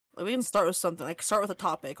Like, we can start with something. Like, start with a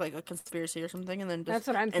topic, like a conspiracy or something, and then just... That's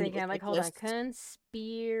what I'm thinking. Like, hold on. lists.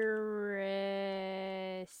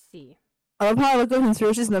 Conspiracy. I love how I look at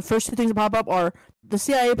conspiracies, and the first two things that pop up are the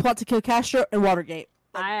CIA plot to kill Castro and Watergate.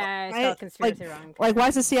 Like, I spelled conspiracy wrong. Like, why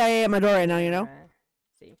is the CIA at my door right now, you know?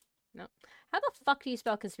 See. No. How the fuck do you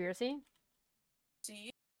spell conspiracy?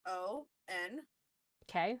 C-O-N...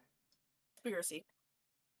 Okay. Conspiracy.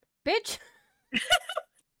 Bitch!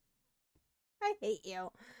 I hate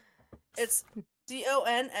you. It's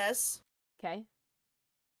C-O-N-S... Okay.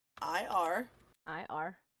 I-R...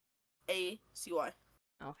 I-R... A-C-Y.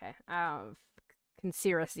 Okay.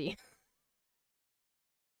 Conspiracy.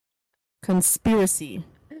 Conspiracy.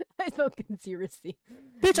 I spelled conspiracy.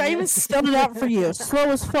 Bitch, I even spelled it out for you.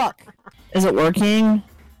 Slow as fuck. Is it working?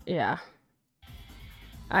 Yeah.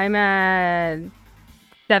 I'm at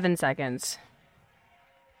 7 seconds.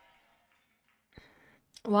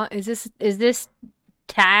 What is this? Is this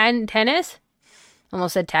tennis?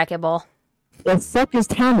 Almost said tacquetball. The fuck is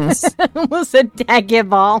tennis? Almost said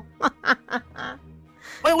tacquetball.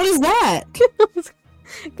 Wait, what is that?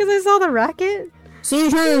 Because I saw the racket. So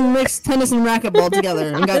you're trying to mix tennis and racquetball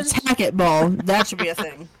together and got tacquetball. That should be a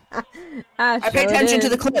thing. I pay attention to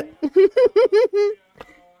the clip.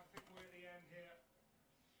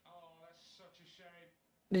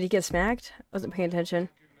 Did he get smacked? I wasn't paying attention.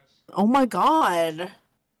 Oh my god.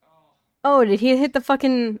 Oh, did he hit the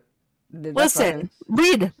fucking... Listen,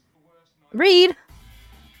 read. Read?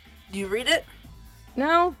 Do you read it?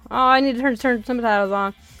 No? Oh, I need to turn subtitles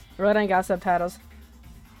on. Rhode ain't got subtitles.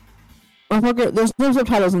 Motherfucker, there's no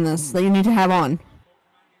subtitles in this that you need to have on.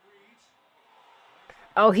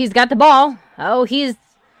 Oh, he's got the ball. Oh, he's...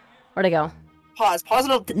 Where'd it go? Pause. Pause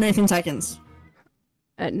it at 19 seconds.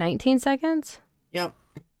 At 19 seconds? Yep.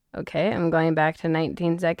 Okay, I'm going back to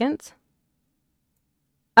 19 seconds.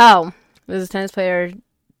 Oh, this is a tennis player.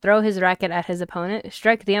 Throw his racket at his opponent.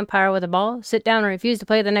 Strike the umpire with a ball. Sit down and refuse to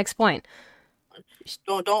play the next point.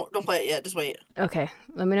 Don't play it yet. Just wait. Okay,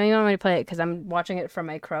 let me know you want me to play it because I'm watching it from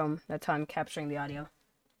my Chrome. That's how I'm capturing the audio.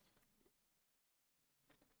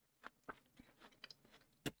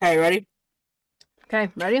 Okay, ready?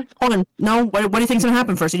 Okay, ready? Hold on. No, what do you think's gonna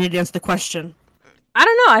happen first? You need to answer the question. I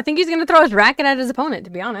don't know. I think he's gonna throw his racket at his opponent.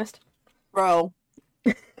 To be honest, bro,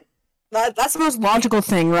 that's the most logical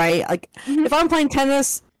thing, right? Like, if I'm playing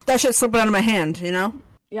tennis, that shit's slipping out of my hand, you know?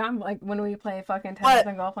 Yeah, I'm like when we play fucking tennis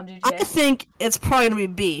and golf on GTA. I think it's probably gonna be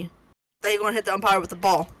B. That you're gonna hit the umpire with the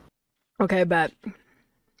ball. Okay, bet.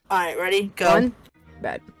 Alright, ready? Go. One,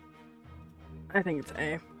 bet. I think it's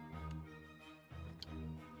A.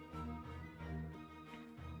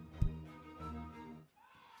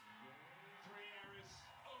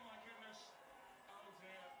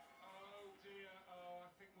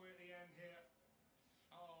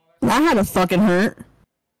 That had to fucking hurt.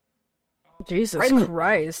 Jesus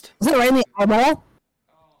Christ. Is it right in the eyeball?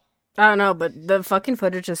 I don't know, but the fucking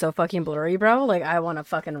footage is so fucking blurry, bro. Like, I want a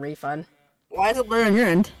fucking refund. Why is it blurry on your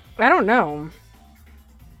end? I don't know.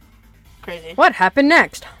 Crazy. What happened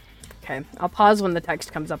next? Okay, I'll pause when the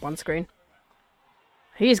text comes up on screen.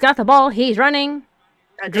 He's got the ball. He's running.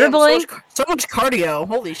 Dribbling. So much cardio.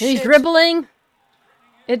 Holy shit. He's dribbling.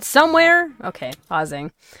 It's somewhere. Okay,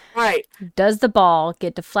 pausing. Alright. Does the ball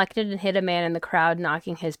get deflected and hit a man in the crowd,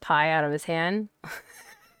 knocking his pie out of his hand?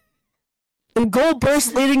 A goal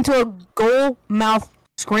burst leading to a goal mouth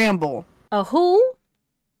scramble. A who?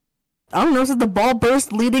 I don't know. It said the ball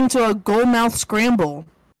burst leading to a goal mouth scramble.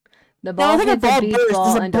 The ball hits a beach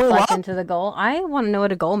ball and deflects into the goal. I want to know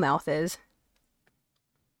what a goal mouth is.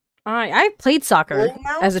 I played soccer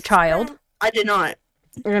as a child. I did not.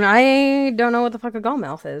 And I don't know what the fuck a goal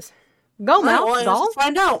mouth is. Goal mouth? Well, goal? let's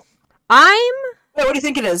find out. Wait, what do you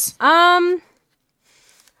think it is? I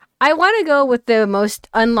want to go with the most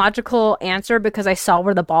unlogical answer because I saw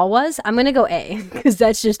where the ball was. I'm going to go A, because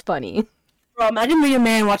that's just funny. Bro, imagine being a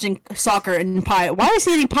man watching soccer and pie. Why is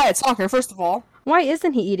he eating pie at soccer, first of all? Why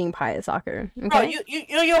isn't he eating pie at soccer? Okay? Bro,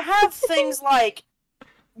 you have things like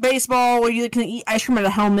baseball where you can eat ice cream at a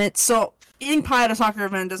helmet, so eating pie at a soccer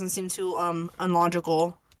event doesn't seem too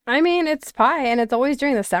unlogical. I mean, it's pie, and it's always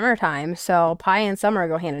during the summertime, so pie and summer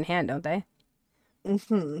go hand in hand, don't they?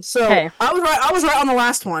 Mm-hmm. So, I was right on the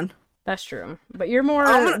last one. That's true. But you're more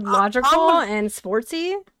logical and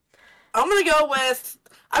sportsy? I'm gonna go with,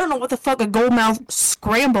 I don't know what the fuck a goal mouth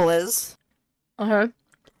scramble is. Okay.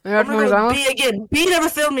 I'm gonna go with B again. B never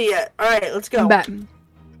failed me yet. Alright, let's go. Bet.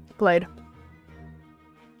 Played.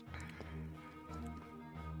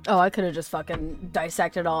 Oh, I could have just fucking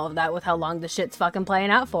dissected all of that with how long the shit's fucking playing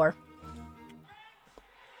out for.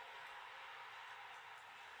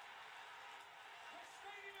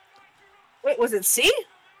 Wait, was it C?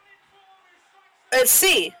 It's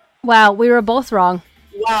C. Wow, we were both wrong.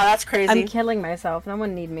 Wow, that's crazy. I'm killing myself. No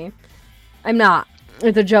one need me. I'm not.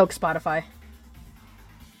 It's a joke, Spotify.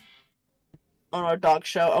 On our dog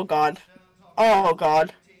show. Oh god. Oh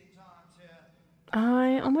god.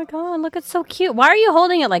 Oh my god, look, it's so cute. Why are you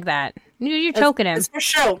holding it like that? You're choking him. It's for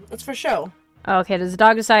show. It's for show. Okay, does the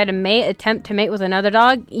dog decide to attempt to mate with another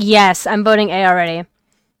dog? Yes, I'm voting A already.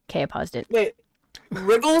 Okay, I paused it. Wait.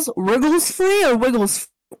 Wriggles free or Wiggles?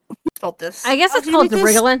 Who spelled this? I guess How it's did you called read this?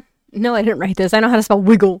 wriggling. No, I didn't write this. I know how to spell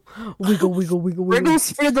wiggle. Wiggle, wiggle, wiggle, wiggle.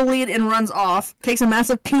 Wriggles free the lead and runs off. Takes a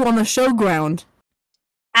massive poo on the showground.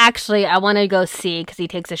 Actually, I want to go C because he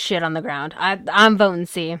takes a shit on the ground. I'm voting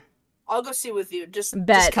C. I'll go see with you. Just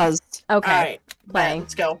Bet. cause. Okay. Alright. Playing.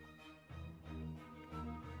 Let's go.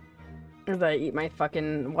 As I eat my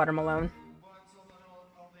fucking watermelon.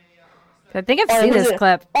 I think I've Oh, seen who's this it?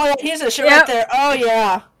 clip. Oh yeah, here's a shit Yep. right there. Oh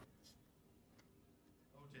yeah.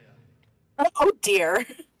 Oh dear.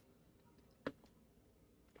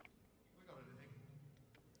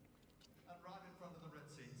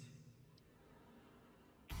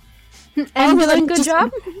 And Oh, doing that good just-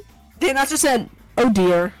 job. The announcer said, "Oh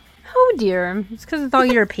dear." Oh dear, it's because it's all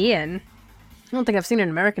European. I don't think I've seen an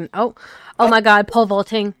American. Oh my God, pole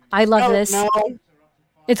vaulting. I love Oh this. no.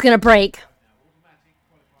 It's gonna break.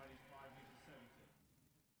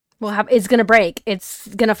 It's gonna break. It's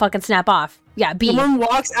gonna fucking snap off. Yeah, B. Someone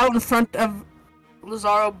walks out in front of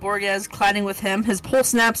Lazaro Borges, colliding with him. His pole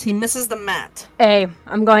snaps. He misses the mat. A.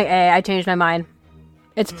 I'm going A. I changed my mind.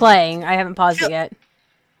 It's playing. I haven't paused it yet.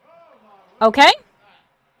 Okay.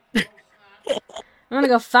 I'm gonna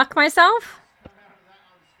go fuck myself.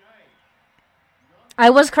 I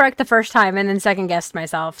was correct the first time and then second guessed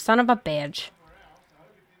myself. Son of a bitch.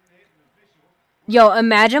 Yo,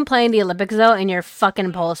 imagine playing the Olympics though and your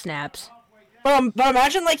fucking pole snaps. But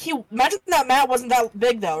imagine imagine that mat wasn't that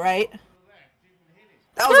big though, right?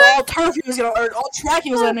 That was all turf he was gonna, or all track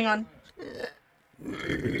he was landing on.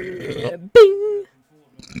 Bing.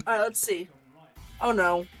 Alright, let's see. Oh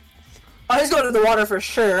no. Oh, he's going to the water for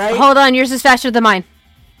sure, right? Hold on, yours is faster than mine.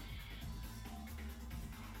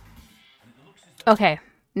 Okay,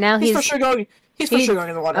 now He's for sure going. He's for sure going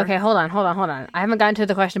in the water. Okay, hold on. I haven't gotten to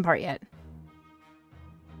the question part yet.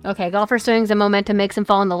 Okay, golfer swings and momentum makes him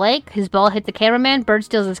fall in the lake. His ball hits the cameraman. Bird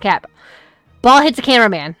steals his cap. Ball hits the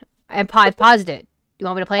cameraman. I paused it. You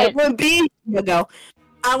want me to play I it? went B. You go.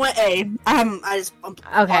 I went A. I just Okay.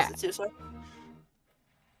 paused it too, so.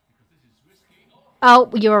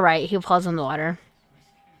 Oh, you were right. He falls in the water.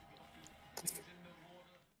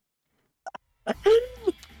 I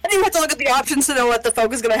didn't even have to look at the options to know what the fuck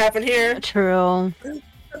was gonna happen here. True.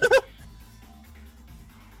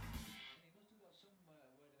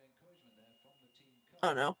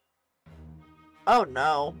 Oh no. Oh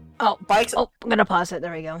no. Oh, Bikes. oh, I'm gonna pause it.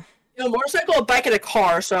 There we go. You know, motorcycle, a bike, and a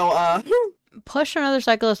car. So Push another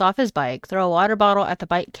cyclist off his bike. Throw a water bottle at the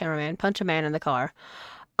bike cameraman. Punch a man in the car.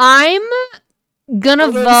 I'm gonna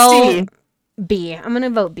I'm gonna vote C. B. I'm gonna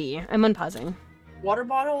vote B. I'm unpausing. Water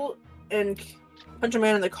bottle and punch a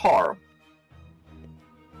man in the car.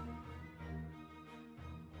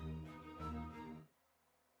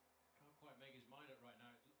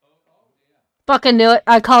 Fucking knew it.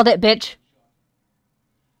 I called it, bitch.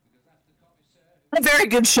 A very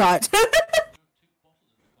good shot.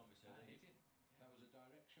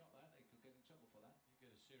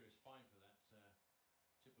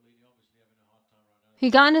 He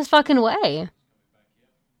got in his fucking way.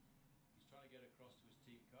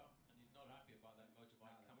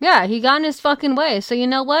 Yeah, he got in his fucking way. So you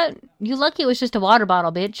know what? You lucky it was just a water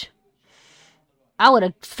bottle, bitch. I would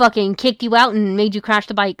have fucking kicked you out and made you crash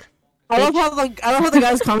the bike. I love how the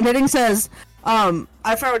guy's commentating says,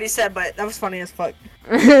 I forgot what he said, but that was funny as fuck.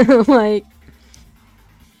 Like,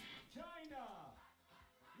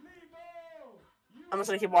 I'm just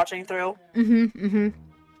gonna keep watching through.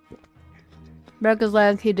 broke his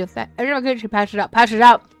leg. He did that. I don't get you. Pass it out. Pass it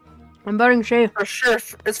out. I'm voting C. For sure,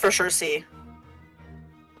 it's for sure C.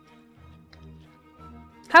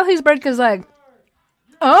 How he's break his leg?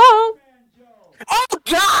 Oh! Oh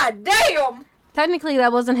god damn! Technically,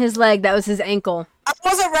 that wasn't his leg. That was his ankle. I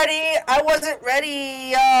wasn't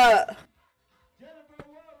ready.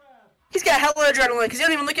 He's got hella adrenaline because he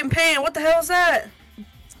don't even look in pain. What the hell is that?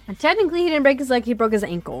 And technically, he didn't break his leg. He broke his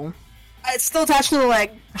ankle. It's still attached to the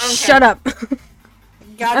leg. Shut up.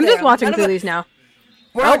 I'm just watching None of through it- these now.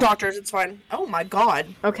 We're not doctors. It's fine. Oh my god.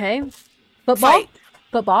 Okay. Football? Fight.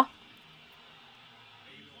 Football.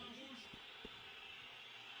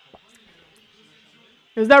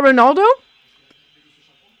 Is that Ronaldo?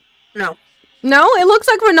 No. No, it looks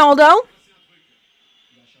like Ronaldo.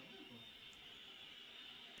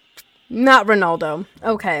 Not Ronaldo.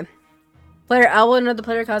 Okay. Player elbowed another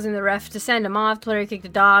player, causing the ref to send him off. Player kicked a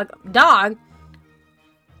dog. Dog?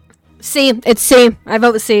 C. It's C. I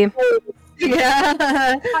vote C.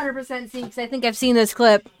 Yeah. 100% C, because I think I've seen this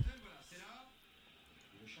clip.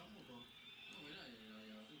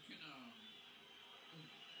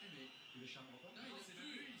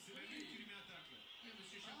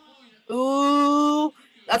 Ooh,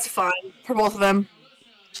 that's fine for both of them.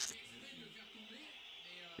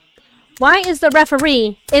 Why is the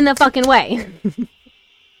referee in the fucking way?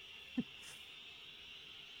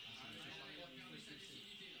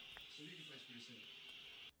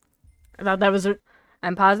 I thought that was.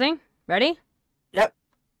 I'm pausing. Ready? Yep.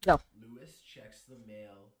 Go. Lewis checks the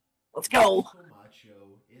mail. Let's go.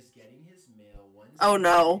 Camacho is getting his mail once Oh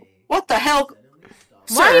no. a day. What the hell? Suddenly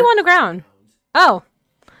stops Why are you Sir. on the ground? Oh.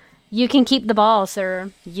 You can keep the ball,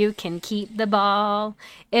 sir. You can keep the ball.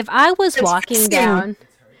 If I was It's walking sting. down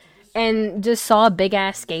and just saw a big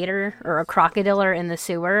ass skater or a crocodile in the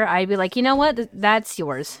sewer, I'd be like, you know what? That's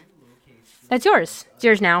yours. That's yours. It's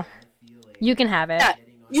yours now. You can have it. Yeah,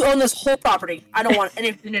 you own this whole property. I don't want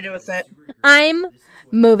anything to do with it. I'm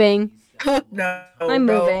moving. No, I'm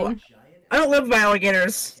bro. moving. I don't live by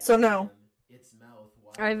alligators, so no. its mouth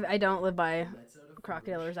while I don't live by lets out a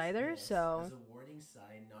crocodiles either, so as a warning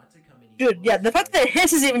sign not to come any Dude, yeah, the fact that it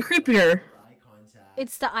hiss is even creepier. eye contact.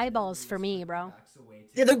 it's the eyeballs for me, bro. Backs away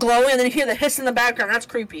to Yeah, they're glowing, and then you hear the hiss in the background. That's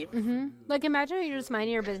creepy. Like, imagine you're just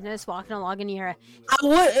minding your business, walking along, and you hear, I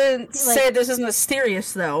wouldn't say this is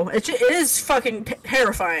mysterious, though. It is fucking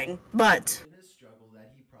terrifying, but... in a struggle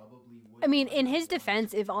that he probably would I mean, in his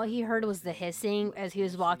defense, if all he heard was the hissing as he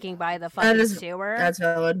was walking by the fucking sewer, That's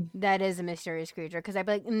valid. that is a mysterious creature. Because I'd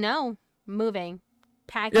be like, no, moving.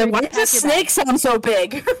 Pack Yeah, your, why pack does your snake sound so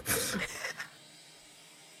big? bags.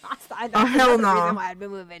 Oh, hell That's the no. reason why I'd be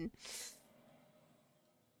moving.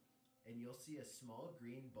 and you'll see a small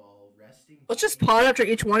green ball resting. Let's just pause after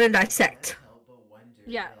each one and dissect. Help but wonder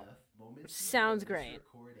Yeah. if, moments Sounds before this great.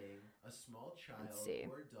 recording, a small child see.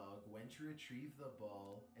 or dog went to retrieve the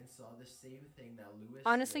ball and saw the same thing that Lewis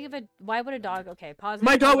Honestly, did. why would a dog? Okay, pause.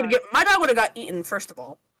 My it, dog hold would on. my dog would have got eaten, first of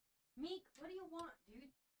all. Meek, what do you want, dude?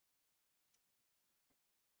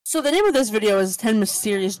 So the name of this video is 10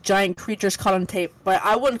 mysterious giant creatures caught on tape, but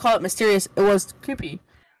I wouldn't call it mysterious, it was creepy.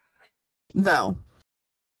 Though.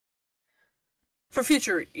 For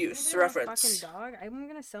future use, Anybody want a reference. fucking dog? I'm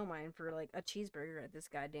gonna sell mine for like a cheeseburger at this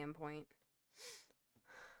goddamn point.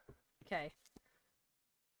 Okay.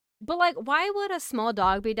 But like, why would a small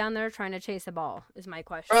dog be down there trying to chase a ball? Is my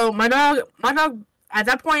question. Bro, my dog, at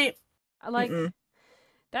that point, Like, mm-mm.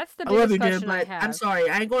 that's the I love biggest you, question dude, I but have. I'm sorry,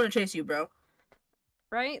 I ain't going to chase you, bro.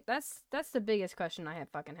 Right? That's the biggest question I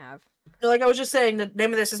fucking have. Like I was just saying, the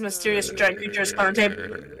name of this is Mysterious Giant Creatures Caught on Tape.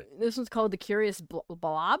 This one's called the Curious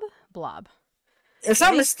Blob. Blob. It's not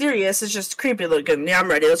Ready? mysterious, it's just creepy looking. Yeah, I'm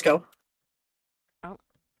ready, let's go.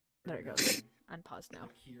 There it goes. Unpause now.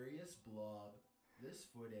 A curious blob. This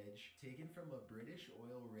footage, taken from a British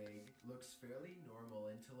oil rig, looks fairly normal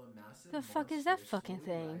until a massive The fuck is that monster fucking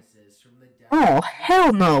slowly thing? rises from the depths Oh, of the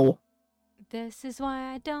hell no. This is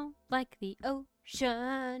why I don't like the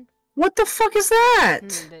ocean. What the fuck is that?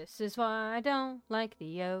 This is why I don't like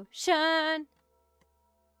the ocean.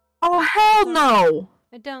 Oh, hell no.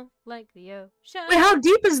 I don't like the ocean. Wait, how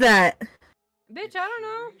deep is that? Bitch, I don't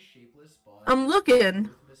know. shapeless body I'm looking.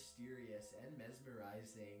 both mysterious and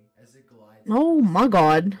mesmerizing as it glides Oh my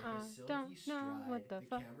god. I With a silky don't know what the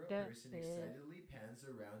fuck camera that person is. excitedly pans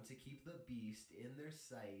around to keep the beast in their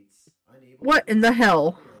sights, unable What to in the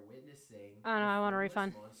hell? what they are witnessing. I don't know, I want a formless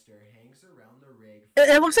refund. monster hangs around the rig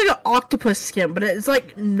It looks like an octopus skin, but it's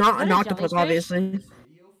like not Is an that a octopus, jellyfish? obviously. This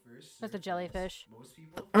video first That's a surfaced. jellyfish. Most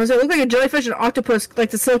people I was like, it looks like a jellyfish and octopus, like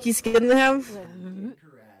the silky skin they have.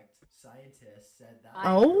 incorrect. Scientists said that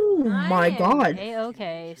Oh my god.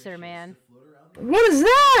 Okay, sir man. to float around the What is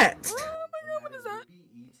that? and that it would be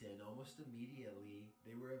eaten almost immediately.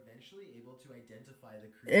 They were eventually able to identify the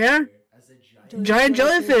creature Yeah. as a Giant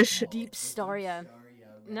jellyfish. Deep Staria.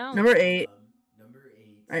 No. Number 8. Number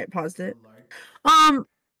 8. Alright, paused it. The large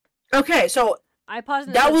Okay, so I paused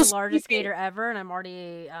it. That That was was the largest creepy. gator ever, and I'm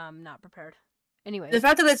already not prepared. Anyways. the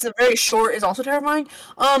fact that it's very short is also terrifying.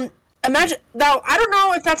 Imagine now. I don't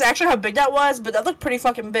know if that's actually how big that was, but that looked pretty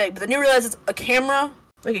fucking big. But then you realize it's a camera,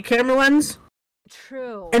 like a camera lens,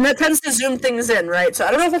 True. and that tends to zoom things in, right? So I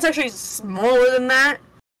don't know if it's actually smaller than that.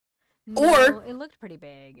 No, it looked pretty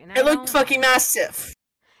big. And I It looked don't- fucking massive.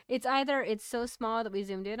 It's either it's so small that we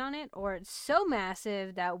zoomed in on it, or it's so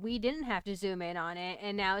massive that we didn't have to zoom in on it,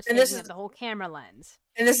 and now it's And this taking is- up the whole camera lens.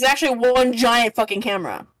 And this is actually one giant fucking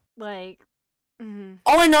camera. Like, Mm-hmm.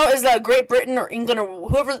 All I know is that Great Britain or England or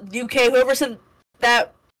whoever, the UK, whoever said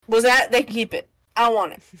that was that, they can keep it. I don't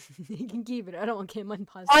want it. You can keep it. I don't want Kim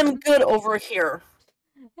unpausing. I'm good over here.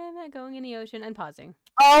 I'm not going in the ocean. Unpausing.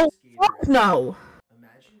 Oh, fuck no.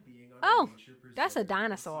 Imagine being on Oh, a nature preserve that's a and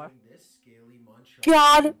dinosaur. seeing this scaly muncher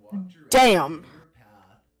God walk directly damn. in your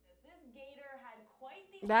path.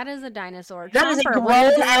 That is a dinosaur. That is a Chomper, what are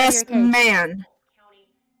you doing out of grown-ass your cage? man.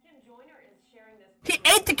 He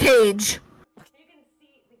ate the cage.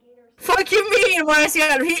 Fuck you mean when I see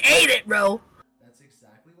him? He ate it, bro. That's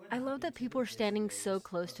exactly what I love happened that to people the are standing so visitors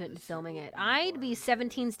close to of it and the filming it. Silver I'd be Farm.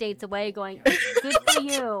 17 states away going, good for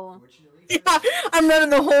you. Fortunately Yeah, for the I'm running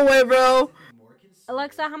the whole way, bro. to be more considerate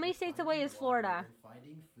Alexa, how many with states away finding is water Florida? than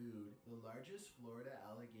finding food, the largest Florida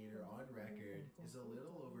alligator on record is a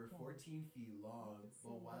little over 14 feet long,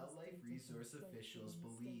 but wildlife resource officials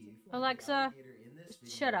believe that the Alexa, alligator in this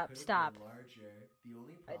shut video up, could have stop. been larger. The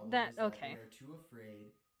only problem that- is that okay. they are too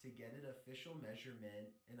afraid to get an official measurement,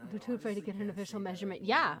 and I They're too afraid to honestly get an can't official say that I measurement. blame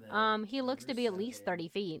Yeah, them. he looks to be at least 30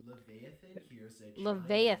 feet. Leviathan hears a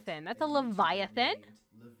Leviathan. giant, That's a a YouTuber Leviathan? named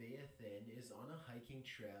Leviathan is on a hiking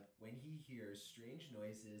trip when he hears strange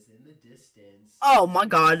noises in the distance. Oh my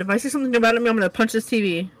god, if I see something about him, I'm gonna punch this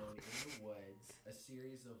TV. Alone in the woods, a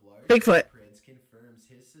series of large Bigfoot. footprints confirms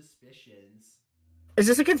his suspicions. Is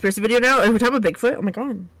this a conspiracy video now? Are we talking about Bigfoot? Oh my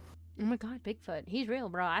god. Oh my god, Bigfoot. He's real,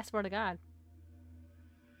 bro. I swear to God.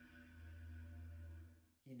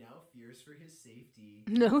 He now fears for his safety.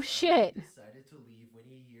 No and shit. decided to leave when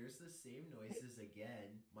he hears the same noises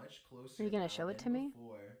again, much closer. Are you gonna now show it than to me?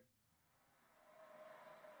 before.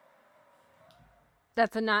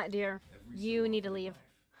 That's a not deer. You need to leave.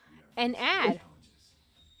 An ad.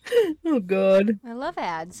 Oh god. I love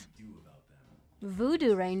ads.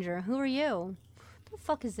 Voodoo Ranger. Who are you? What the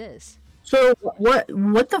fuck is this? So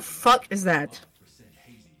what the fuck is that?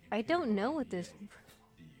 I don't know what this.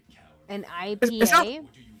 An It's not- IPA?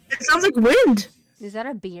 It sounds like wind. Is that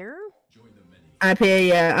a beer? IPA,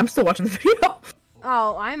 yeah. I'm still watching the video.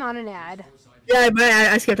 Oh, I'm on an ad. Yeah, but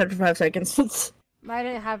I skipped after 5 seconds. I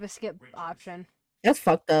didn't have a skip option. That's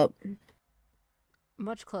fucked up.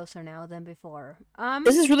 Much closer now than before.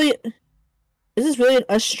 Is this really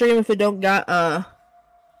a stream if we don't got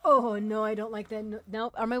Oh no, I don't like that.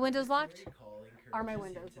 Nope. Are my windows locked? Call Are my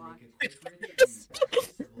encourages him windows to locked? make a quick retreat back to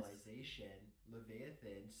civilization.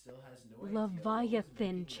 Leviathan still has no idea what was Leviathan,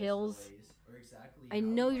 making this chills. noise or exactly I how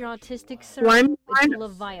know you're large it autistic, was. sir. Slime It's slime?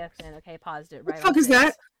 Leviathan. Okay, paused it What right the fuck on is 6.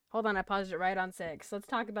 that? Hold on, I paused it right on 6. Let's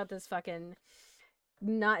talk about this fucking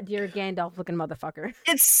not dear Gandalf looking motherfucker.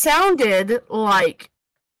 It sounded like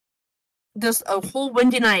just a whole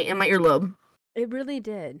windy night in my earlobe. It really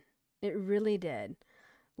did. It really did.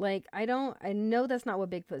 Like, I know that's not what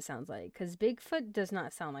Bigfoot sounds like, because Bigfoot does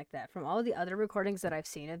not sound like that. From all the other recordings that I've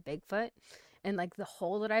seen of Bigfoot, and like the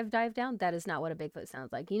hole that I've dived down, that is not what a Bigfoot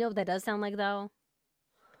sounds like. You know what that does sound like, though?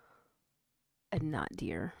 A not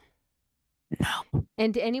deer. No.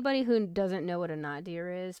 And to anybody who doesn't know what a not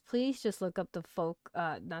deer is, please just look up the fuck.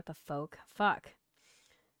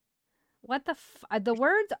 What the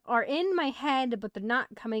words are in my head, but they're not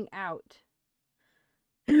coming out.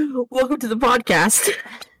 Welcome to the podcast.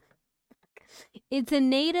 It's a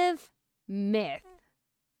native myth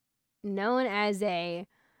known as a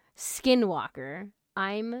skinwalker.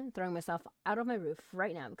 I'm throwing myself out of my roof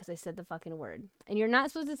right now because I said the fucking word. And you're not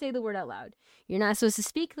supposed to say the word out loud. You're not supposed to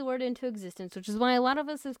speak the word into existence, which is why a lot of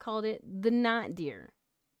us have called it the not deer.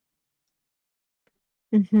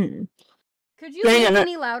 Mm-hmm. Could you Yeah, make yeah,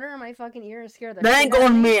 any louder in my fucking ear and scare the That ain't shit out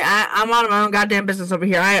of going me? me. I'm on my own goddamn business over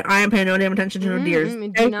here. I ain't paying no damn attention to no deers. Do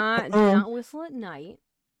okay? not whistle at night.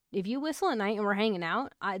 If you whistle at night and we're hanging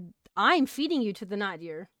out, I'm feeding you to the not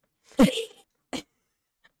deer.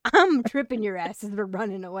 I'm tripping your ass as we're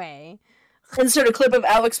running away. Insert a clip of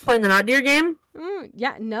Alex playing the not deer game.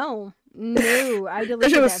 Yeah, no, I That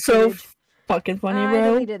deleted shit was that so footage. fucking funny, I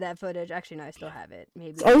bro. deleted that footage. Actually, no, I still have it.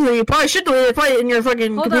 Maybe. Oh, you probably should delete it. Play it in your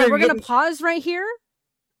fucking Hold computer. on, we're gonna game. pause right here.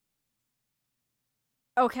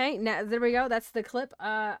 Okay, now there we go. That's the clip.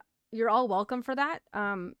 You're all welcome for that.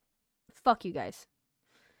 Fuck you guys.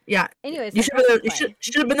 Yeah. Anyways, You I'm pressing play.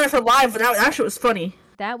 should have been there for live, but that shit was funny.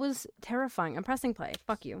 That was terrifying. I'm pressing play.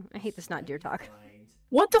 Fuck you. I hate this not deer talk.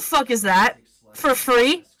 What the fuck is that? For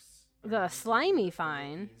free? The slimy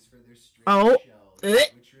fine. Oh.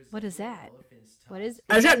 What is that? What is?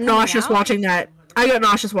 I is got that coming nauseous out? watching that. I got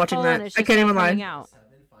nauseous watching Hold on, that. it's I just can't now even coming lie. out.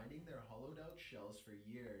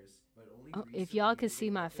 Oh, if y'all could see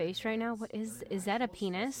my face right now, what is that a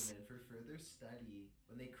penis? For further study,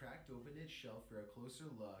 when they cracked open its shell for a closer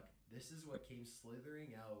look, This is what came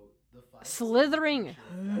slithering out. The Slithering.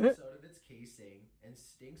 flies out of its casing and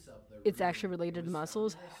stinks up the It's room. actually related It to was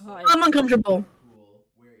muscles. found in a I'm uncomfortable. pool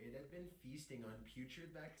where it had been feasting on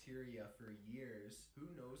putrid bacteria for years. Who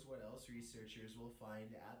knows what else researchers will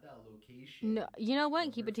find at that location? No, you know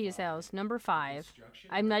what? Keep it to yourselves. Number 5.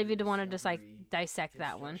 I'm not even want to just like dissect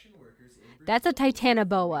that one. That's a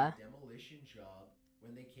Titanoboa. Demolition job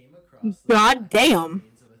when they came across God damn.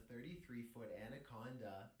 of a 33-foot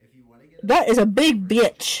anaconda. If you want to get That is a big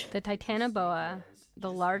bitch. The Titanoboa,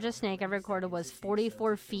 the largest snake ever recorded, was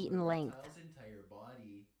 44 feet in length.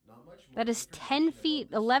 That is 10 feet,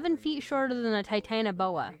 11 feet shorter than a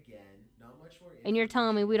Titanoboa. And you're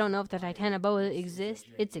telling me we don't know if the Titanoboa exists?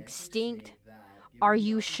 It's extinct? Are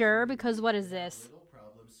you sure? Because what is this? little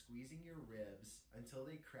problem squeezing your ribs until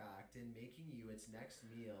they cracked and making you its next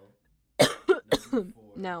meal. Number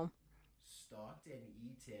 4. No. Stalked and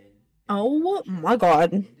eaten. Oh my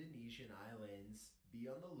god. Indonesian islands. Be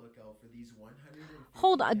on the lookout for these 150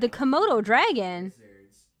 Hold on, the Komodo dragon?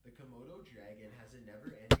 lizards. The Komodo dragon has a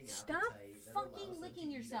never-ending Stop appetite that fucking allows them licking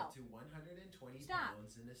to eat yourself. up to 120 Stop.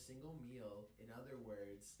 pounds in a single meal. In other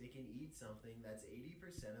words, they can eat something that's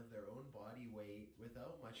 80% of their own body weight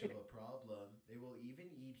without much of a problem. They will even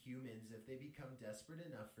eat humans if they become desperate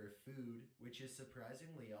enough for food, which is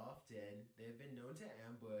surprisingly often. They have been known to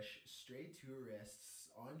ambush stray tourists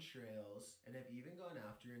on trails and have even gone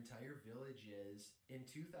after entire villages. In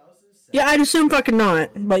 2007, Yeah, I'd assume fucking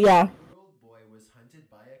not, but yeah. a 4-year-old boy was hunted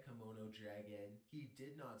by a Komodo dragon. He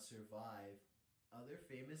did not survive. Other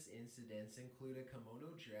famous incidents include a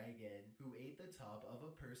Komodo dragon who ate the top of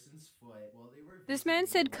a person's foot while they were. This man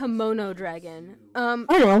visiting said a Komodo zoo. dragon. I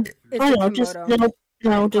know. It's I a know. Just Komodo.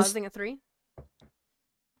 no, just Pausing at 3.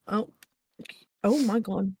 oh, oh my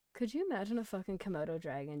god. Could you imagine a fucking Komodo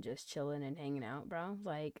dragon just chilling and hanging out, bro?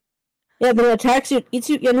 Like, Yeah, then it attacks you, eats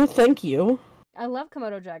you. Yeah, no, thank you. I love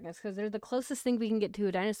Komodo dragons because they're the closest thing we can get to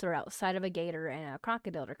a dinosaur outside of a gator and a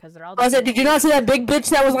crocodile because they're all. I said, did you not see that big bitch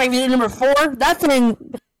that was like video number 4? That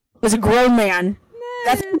thing was a grown man.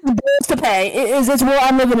 That's bills to pay. It's where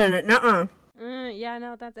I'm living in it. Nuh-uh. Yeah,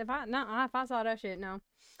 no, that's if I saw that shit, no.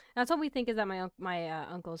 That's what we think is at my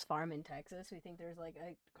uncle's farm in Texas. We think there's like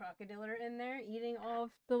a crocodile in there eating all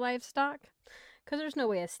of the livestock, because there's no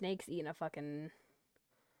way a snake's eating a fucking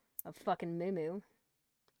moo.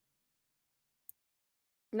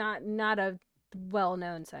 Not a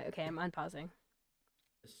well-known site. Okay, I'm unpausing.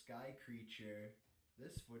 A sky creature.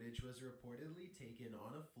 This footage was reportedly taken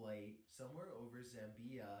on a flight somewhere over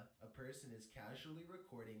Zambia. A person is casually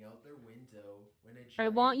recording out their window when a I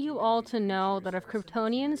want you all to giant know creature that if starts to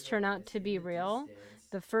Kryptonians turn out materialize to be in the real, distance.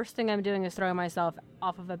 the first thing I'm doing is throwing myself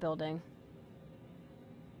off of a building.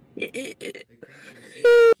 The creature seems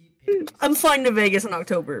to keep pace I'm flying to Vegas in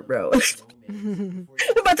October, bro. I'm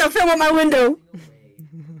I'm about to film out my window.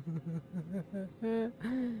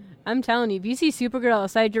 I'm telling you, if you see Supergirl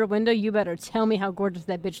outside your window, you better tell me how gorgeous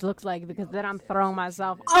that bitch looks like, because then I'm throwing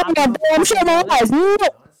myself Oh out my of god, a I'm shutting my building. eyes. No.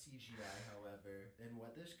 Not CGI, however, then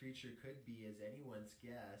what this creature could be is anyone's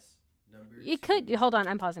guess. Number It 2. could. Hold on,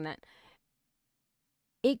 I'm pausing that.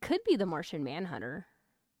 It could be the Martian Manhunter.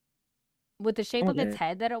 With the shape of its Okay.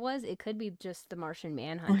 head that it was, it could be just the Martian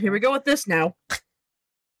Manhunter. Oh, here we go with this now.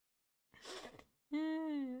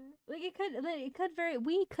 Like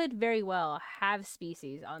we could very well have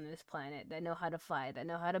species on this planet that know how to fly, that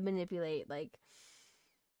know how to manipulate, like,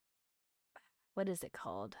 what is it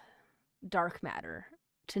called? Dark matter.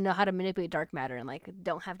 To know how to manipulate dark matter and like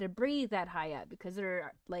don't have to breathe that high up, because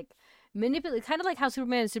they're like manipulate, kind of like how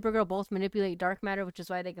Superman and Supergirl both manipulate dark matter, which is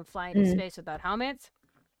why they can fly into space without helmets.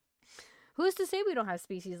 Who's to say we don't have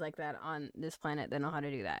species like that on this planet that know how to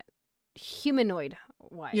do that? Humanoid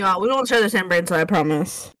wise. Yeah, we don't share the same brain, so I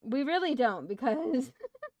promise. We really don't, because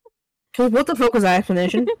What the fuck was that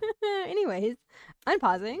explanation? anyways, I'm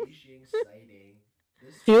pausing. Beijing sighting.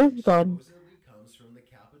 This Dear creature God. supposedly comes from the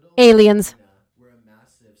capital of Aliens. China, where a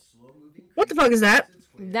massive, slow-moving What the fuck is that? creature makes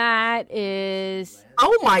its way That across the is- landscape.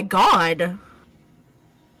 Oh my god.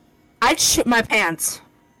 I'd shit my pants.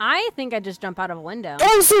 I think I just jump out of a window.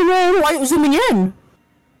 Oh, so no, why are you zooming in?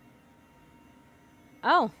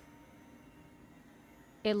 Oh.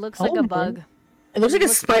 It looks like Oh a my bug. It looks like a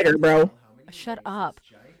spider, bro. Shut up.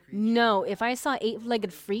 No, if I saw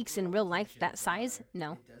 8-legged freaks in real life that size,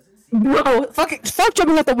 no. Bro, fuck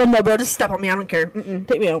jumping out the window, bro. Just step on me. I don't care.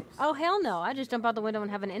 Take me out. Oh, hell no. I just jump out the window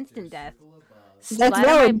and have an instant death. That's Splatter my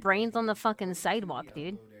valid. brains on the fucking sidewalk,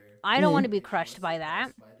 dude. I don't want to be crushed by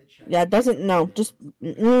that. Yeah, it doesn't. No, just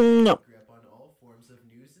no. Grip on all forms of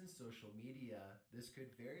news and social media. This could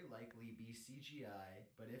very likely be CGI,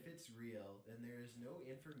 but if it's real, then there is no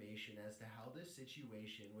information as to how this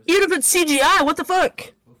situation was. Even if it's CGI, what the fuck?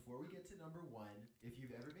 Before we get to number one, if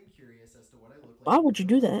you've ever been curious as to what I look like, Why would you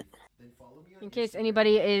do that? then follow me on In case Instagram.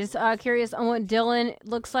 anybody is curious on what Dylan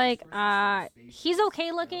looks like, he's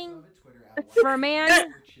okay looking for a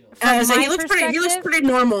man. From So my he looks perspective- pretty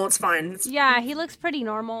normal. It's fine. It's- Yeah, he looks pretty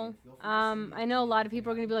normal. I know a lot of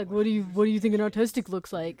people are gonna be like, "What do you think an autistic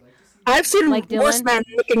looks like?" I've seen Like worse Dylan? men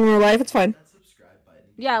looking in real life. It's fine. That subscribe button.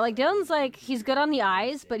 Yeah, like Dylan's like he's good on the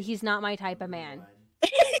eyes, but he's not my type of man.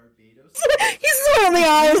 He's so on the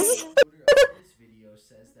eyes.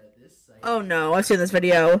 Oh no, I've seen this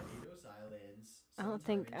video. I don't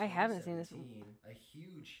think I haven't seen this. A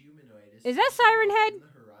huge humanoid Is that Siren Head? on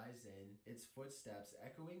the horizon, its footsteps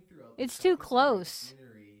echoing throughout the It's too suburbs close.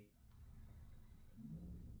 scenery.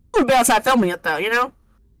 I'm gonna be outside filming it though, you know?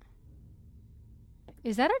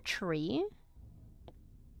 Is that a tree?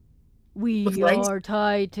 We With legs? are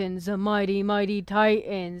titans, the mighty, mighty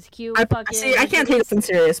titans. Cue I fucking. can't take this thing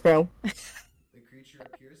serious, bro. The creature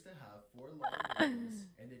appears to have 4 long limbs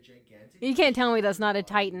and a gigantic You can't tell me that's not a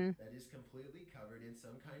body titan. that is completely covered in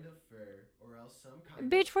some kind of fur or else some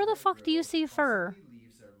kind Bitch, of where the fur fuck do you growth, see fur? possibly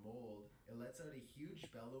leaves or mold. It lets out a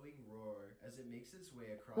huge bellowing roar as it makes its way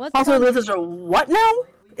across What the Also, the- this is a what now?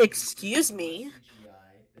 Excuse me.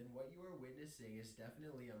 CGI, then what you are witnessing is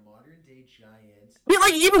definitely a modern day giant. I mean,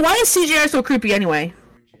 like, even why is CGI so creepy anyway?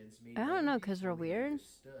 Origins may I don't never know, be 'cause we're fully weird.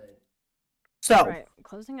 understood. So, Right,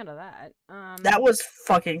 closing out of that. that was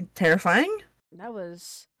fucking terrifying. That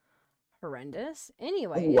was horrendous.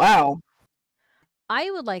 Anyway, Wow. I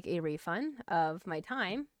would like a refund of my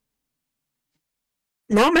time.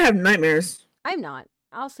 Now I'm gonna have nightmares. I'm not.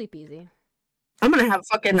 I'll sleep easy. I'm gonna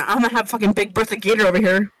have fucking Big Bertha Gator over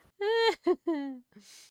here.